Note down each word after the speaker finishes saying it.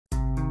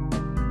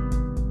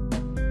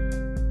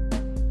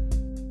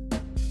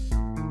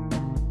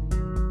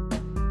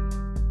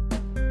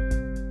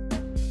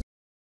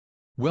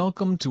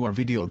Welcome to our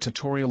video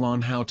tutorial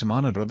on how to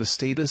monitor the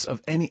status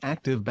of any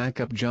active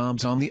backup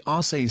jobs on the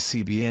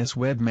AhsayCBS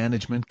Web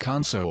Management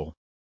Console.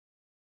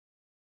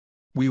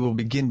 We will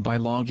begin by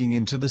logging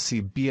into the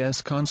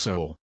CBS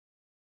console.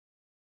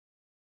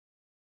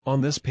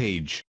 On this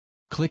page,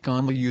 click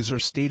on the User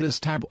Status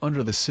tab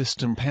under the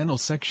System Panel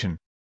section.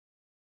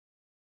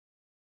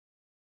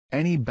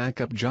 Any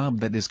backup job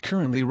that is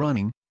currently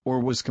running,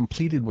 or was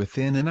completed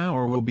within an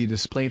hour will be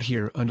displayed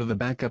here under the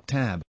Backup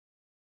tab.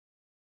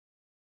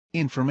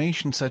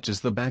 Information such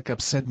as the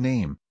backup set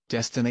name,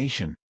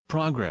 destination,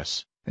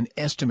 progress, and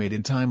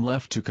estimated time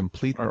left to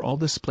complete are all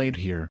displayed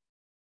here.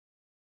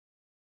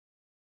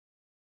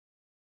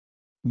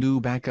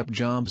 New backup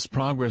jobs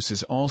progress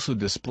is also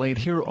displayed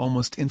here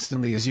almost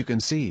instantly, as you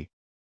can see.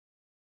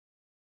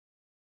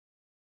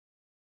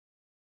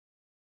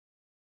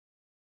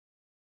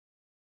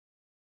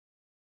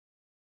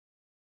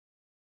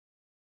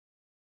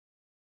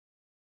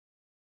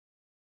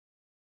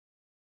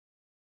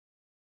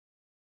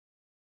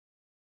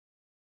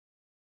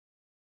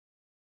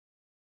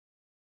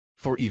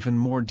 For even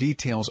more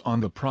details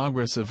on the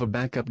progress of a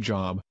backup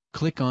job,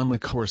 click on the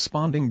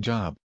corresponding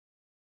job.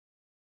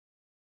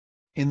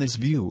 In this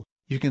view,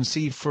 you can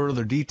see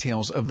further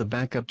details of the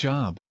backup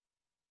job.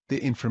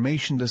 The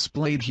information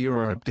displayed here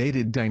are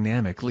updated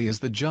dynamically as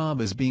the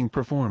job is being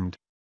performed.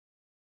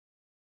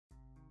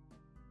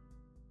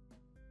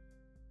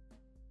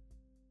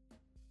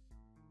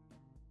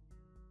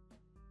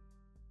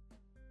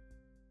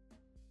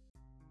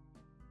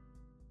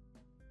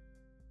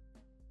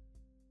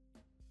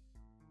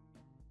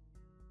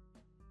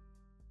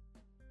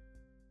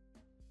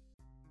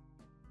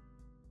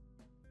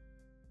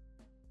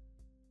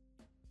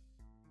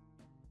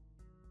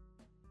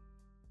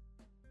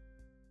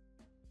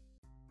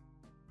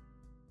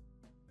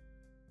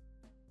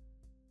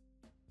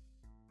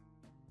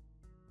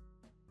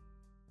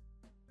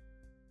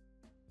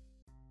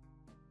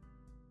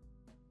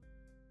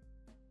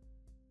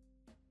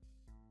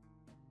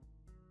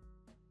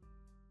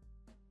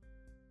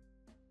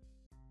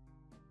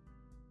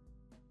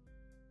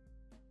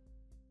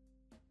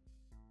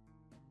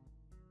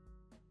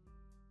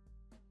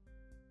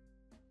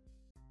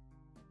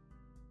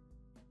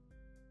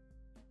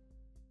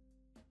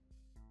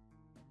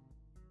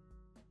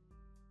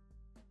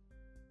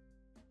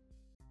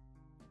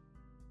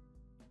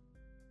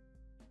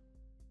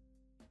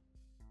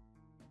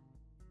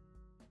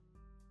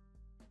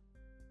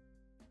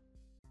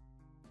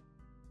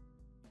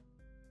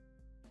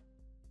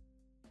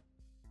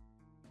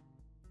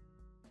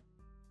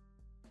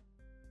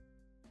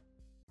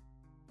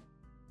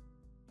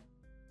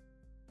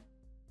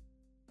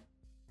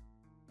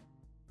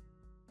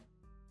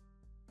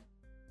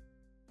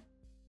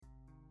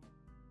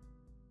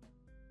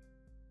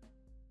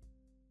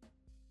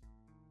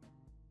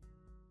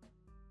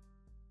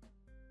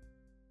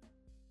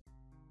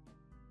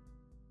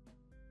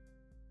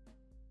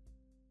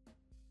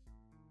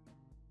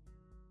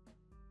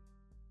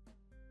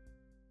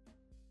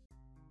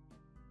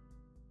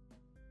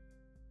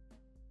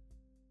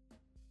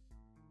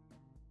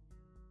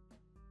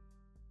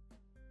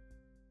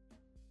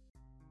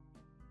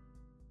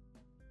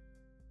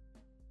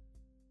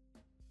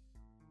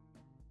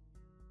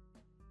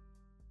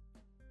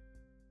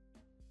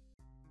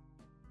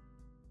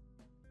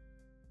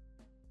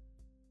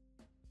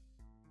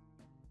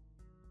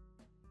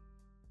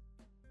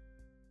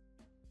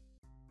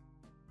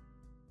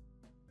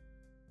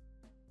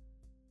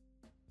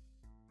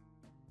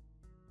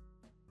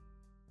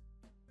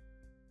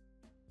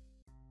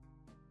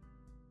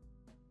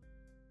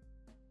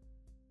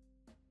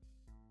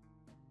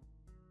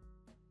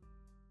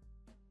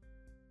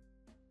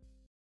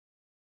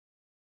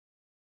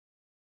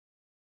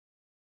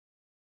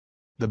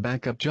 The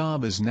backup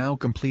job is now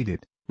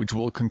completed, which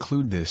will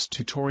conclude this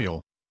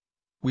tutorial.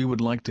 We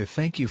would like to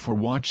thank you for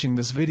watching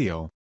this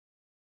video.